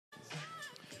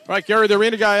All right, Gary, the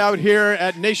arena guy out here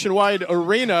at Nationwide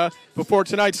Arena before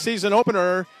tonight's season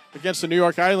opener against the New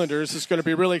York Islanders. It's going to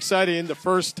be really exciting. The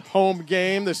first home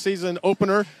game, the season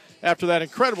opener after that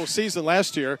incredible season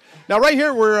last year. Now, right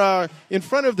here, we're in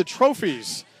front of the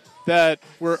trophies that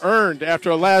were earned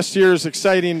after last year's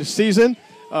exciting season.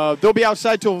 They'll be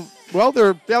outside till, well,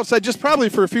 they're outside just probably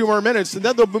for a few more minutes, and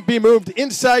then they'll be moved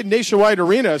inside Nationwide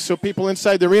Arena so people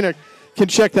inside the arena can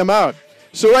check them out.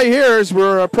 So right here, as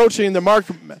we're approaching the Mark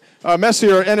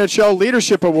Messier NHL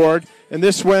Leadership Award, and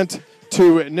this went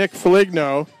to Nick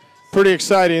Foligno. Pretty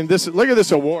exciting. Look at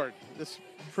this award. It's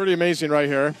pretty amazing right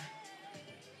here.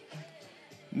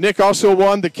 Nick also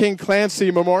won the King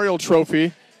Clancy Memorial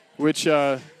Trophy, which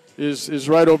is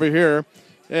right over here,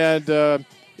 and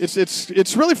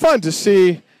it's really fun to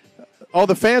see all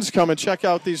the fans come and check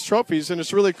out these trophies, and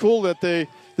it's really cool that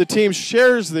the team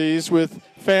shares these with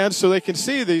fans so they can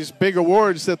see these big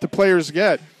awards that the players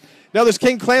get. Now, this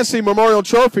King Clancy Memorial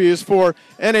Trophy is for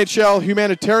NHL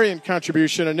humanitarian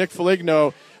contribution, and Nick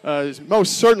Foligno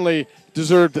most certainly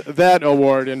deserved that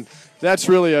award, and that's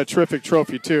really a terrific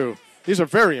trophy, too. These are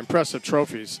very impressive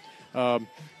trophies.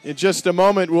 In just a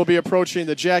moment, we'll be approaching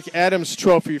the Jack Adams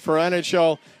Trophy for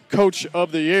NHL Coach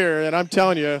of the Year, and I'm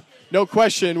telling you, no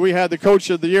question, we had the Coach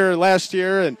of the Year last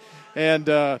year, and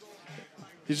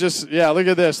he's just, yeah, look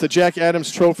at this, the Jack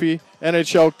Adams Trophy,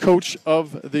 NHL Coach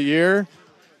of the Year.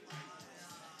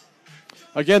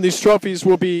 Again, these trophies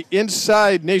will be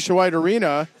inside Nationwide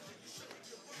Arena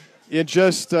in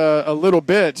just a little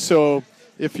bit. So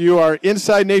if you are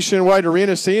inside Nationwide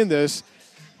Arena seeing this,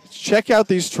 check out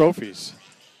these trophies.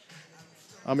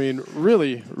 I mean,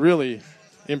 really, really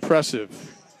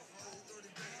impressive.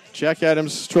 Jack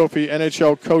Adams Trophy,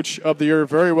 NHL Coach of the Year,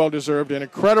 very well deserved. An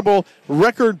incredible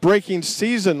record-breaking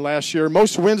season last year.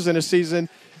 Most wins in a season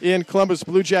in Columbus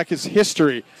Blue Jackets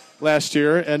history last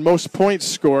year, and most points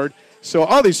scored. So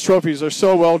all these trophies are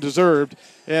so well deserved.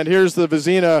 And here's the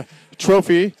Vezina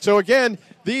Trophy. So again,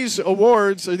 these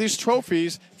awards, or these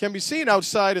trophies, can be seen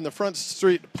outside in the Front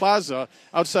Street Plaza,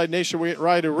 outside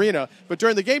Nationwide Arena. But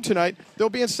during the game tonight, they'll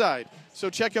be inside. So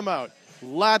check them out.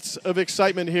 Lots of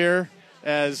excitement here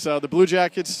as the Blue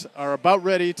Jackets are about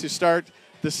ready to start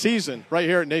the season right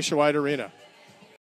here at Nationwide Arena.